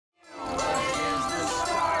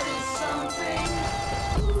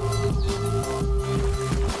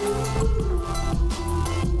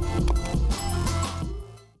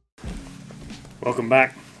Welcome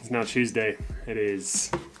back. It's now Tuesday. It is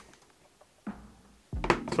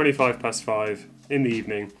 5:25 in the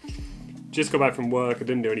evening. Just got back from work. I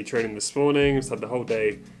didn't do any training this morning. Just had the whole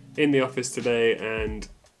day in the office today, and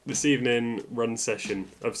this evening run session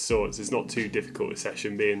of sorts. It's not too difficult a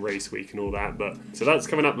session being race week and all that, but so that's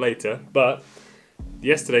coming up later. But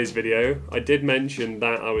yesterday's video, I did mention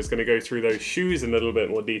that I was going to go through those shoes in a little bit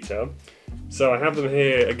more detail. So I have them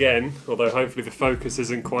here again, although hopefully the focus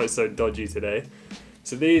isn't quite so dodgy today.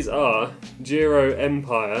 So these are Giro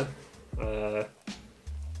Empire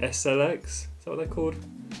SLX, is that what they're called?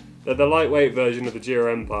 They're the lightweight version of the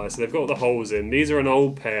Giro Empire, so they've got the holes in. These are an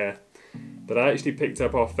old pair that I actually picked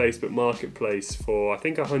up off Facebook Marketplace for I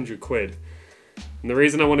think 100 quid. And the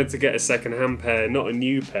reason I wanted to get a second-hand pair, not a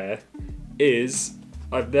new pair, is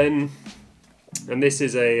I've then, and this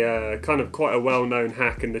is a kind of quite a well-known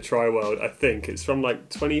hack in the tri world, I think. It's from like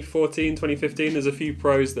 2014, 2015. There's a few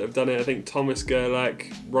pros that have done it. I think Thomas Gerlach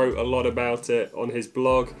wrote a lot about it on his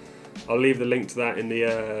blog. I'll leave the link to that in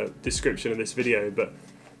the description of this video. But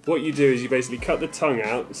what you do is you basically cut the tongue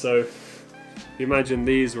out. So if you imagine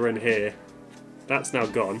these were in here, that's now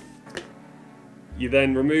gone. You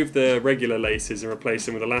then remove the regular laces and replace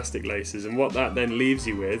them with elastic laces. And what that then leaves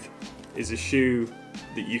you with is a shoe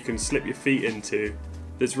that you can slip your feet into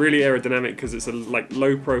that's really aerodynamic because it's a like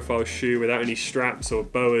low profile shoe without any straps or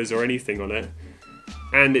boas or anything on it,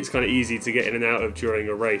 and it's kind of easy to get in and out of during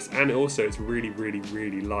a race, and also it's really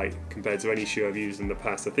light compared to any shoe I've used in the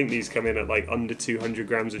past. I think these come in at like under 200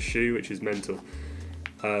 grams a shoe, which is mental.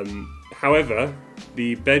 However,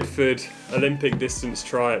 the Bedford Olympic distance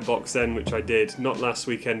try at Box End, which I did not last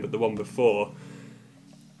weekend but the one before,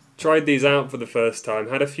 tried these out for the first time,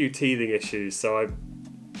 had a few teething issues, so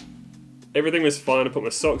everything was fine. I put my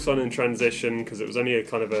socks on in transition because it was only a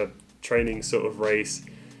kind of a training sort of race.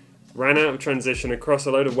 Ran out of transition across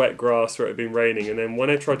a load of wet grass where it had been raining, and then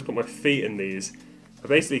when I tried to put my feet in these, I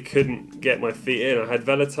basically couldn't get my feet in. I had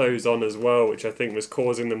Velotoes on as well, which I think was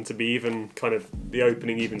causing them to be even kind of the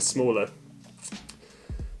opening even smaller.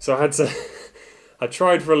 So I had to I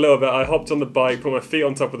tried for a little bit. I hopped on the bike, put my feet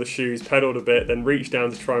on top of the shoes, pedalled a bit, then reached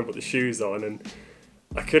down to try and put the shoes on, and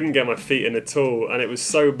I couldn't get my feet in at all, and it was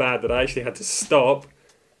so bad that I actually had to stop,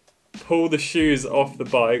 pull the shoes off the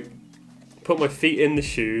bike, put my feet in the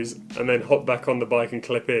shoes, and then hop back on the bike and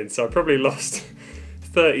clip in. So I probably lost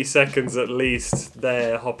 30 seconds at least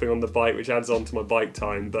there hopping on the bike, which adds on to my bike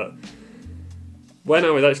time. But when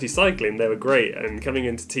I was actually cycling, they were great, and coming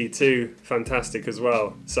into T2, fantastic as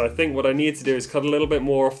well. So I think what I need to do is cut a little bit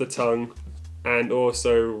more off the tongue and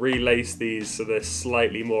also relace these so they're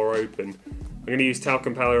slightly more open. I'm going to use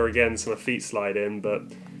talcum powder again so my feet slide in, but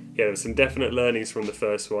yeah, there's some definite learnings from the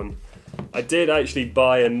first one. I did actually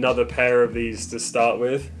buy another pair of these to start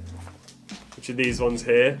with, which are these ones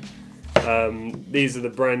here. These are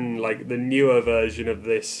the brand, like the newer version of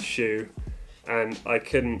this shoe, and I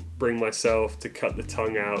couldn't bring myself to cut the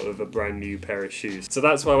tongue out of a brand new pair of shoes. So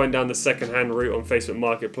that's why I went down the second-hand route on Facebook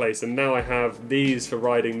Marketplace, and now I have these for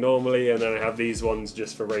riding normally, and then I have these ones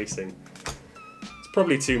just for racing. It's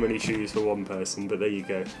probably too many shoes for one person, but there you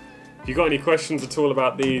go. If you've got any questions at all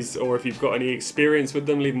about these, or if you've got any experience with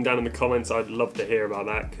them, leave them down in the comments. I'd love to hear about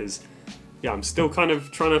that, because yeah, I'm still kind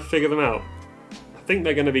of trying to figure them out. I think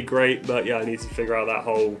they're going to be great, but yeah, I need to figure out that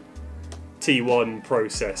whole T1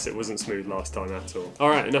 process. It wasn't smooth last time at all.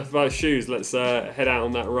 Alright, enough about shoes. Let's head out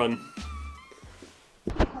on that run.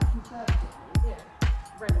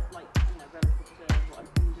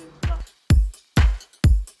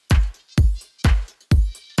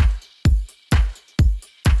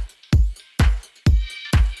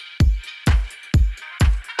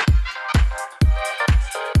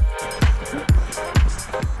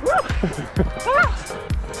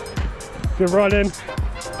 Good running.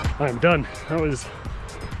 I'm done. That was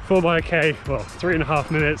 4x k, well, 3.5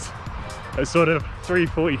 minutes at sort of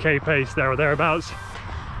 3:40k pace there or thereabouts.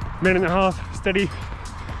 Minute and a half steady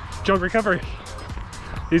jog recovery.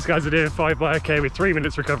 These guys are doing 5x k with 3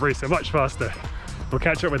 minutes recovery, so much faster. We'll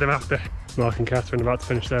catch up with them after. Mark and Catherine about to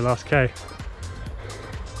finish their last k.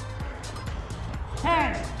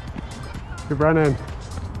 10. Good running.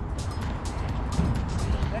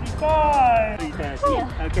 25. 3:30.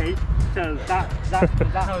 Yeah. Okay. So that.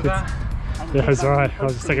 Yeah, it's alright. I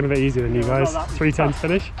was just taking a bit easier than you guys. 3:10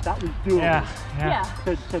 finish. That was doable. Yeah.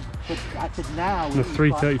 So I said now. The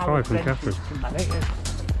 3:35 from Catherine. I think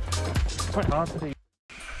it's quite hard to do.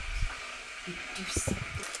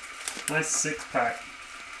 Nice six pack.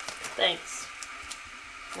 Thanks.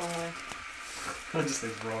 Wrong way. I just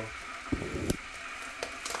think wrong.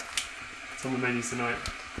 It's on the menu tonight.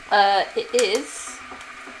 It is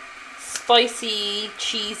spicy,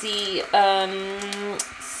 cheesy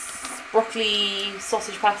broccoli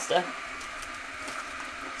sausage pasta.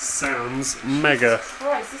 Sounds mega.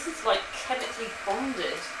 Christ, this is like chemically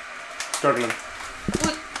bonded. Struggling.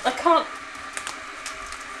 Well, I can't.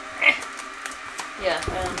 Yeah,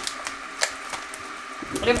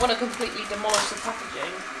 I didn't want to completely demolish the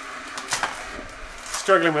packaging.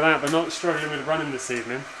 Struggling with that, but not struggling with running this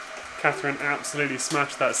evening. Catherine absolutely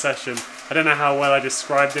smashed that session. I don't know how well I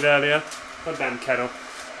described it earlier. Goddamn kettle.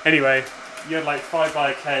 Anyway, you had like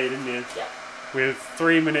 5k, didn't you? Yeah. With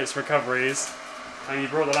 3 minutes recoveries, and you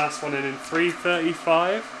brought the last one in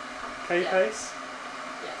 3:35 k Yeah. pace.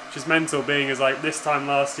 Yeah. Which is mental, being as like this time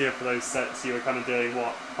last year for those sets you were kind of doing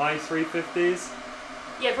what, high 350s?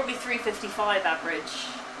 Yeah, probably 3:55 average,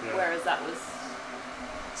 Yeah. whereas that was...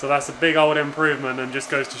 So that's a big old improvement and just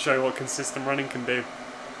goes to show what consistent running can do.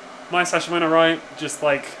 My session went alright, just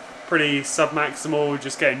like pretty sub-maximal,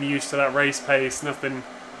 just getting used to that race pace, nothing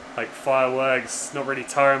like fireworks, not really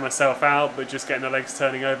tiring myself out, but just getting the legs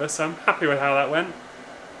turning over, so I'm happy with how that went.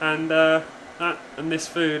 And that and this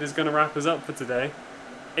food is going to wrap us up for today.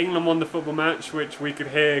 England won the football match, which we could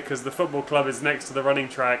hear because the football club is next to the running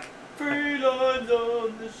track. 3 lines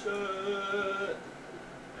on the shirt.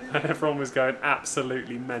 And everyone was going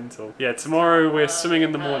absolutely mental. Yeah, tomorrow we're swimming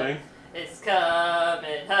in the morning. It's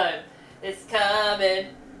coming home. It's coming.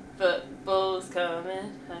 Football's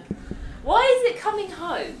coming home. Why is it coming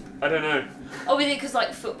home? I don't know. Oh, is it because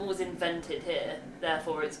like football was invented here,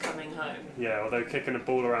 therefore it's coming home? Yeah, although kicking a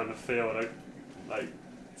ball around the field,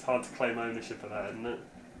 it's hard to claim ownership of that, isn't it?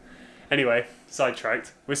 Anyway,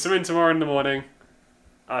 sidetracked. We're swimming tomorrow in the morning.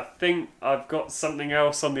 I think I've got something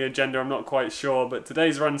else on the agenda, I'm not quite sure, but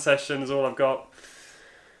today's run session is all I've got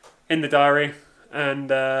in the diary.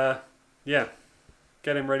 And yeah,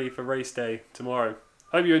 getting ready for race day tomorrow.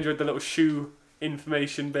 Hope you enjoyed the little shoe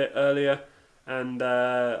information bit earlier. And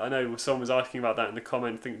I know someone was asking about that in the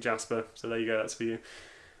comment, I think Jasper, so there you go, that's for you.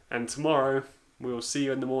 And tomorrow, we'll see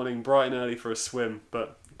you in the morning bright and early for a swim.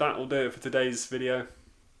 But that will do it for today's video.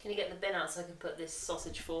 Can you get the bin out so I can put this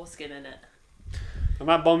sausage foreskin in it? On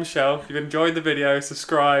that bombshell, if you've enjoyed the video,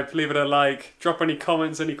 subscribe, leave it a like, drop any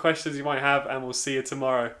comments, any questions you might have, and we'll see you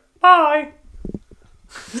tomorrow. Bye!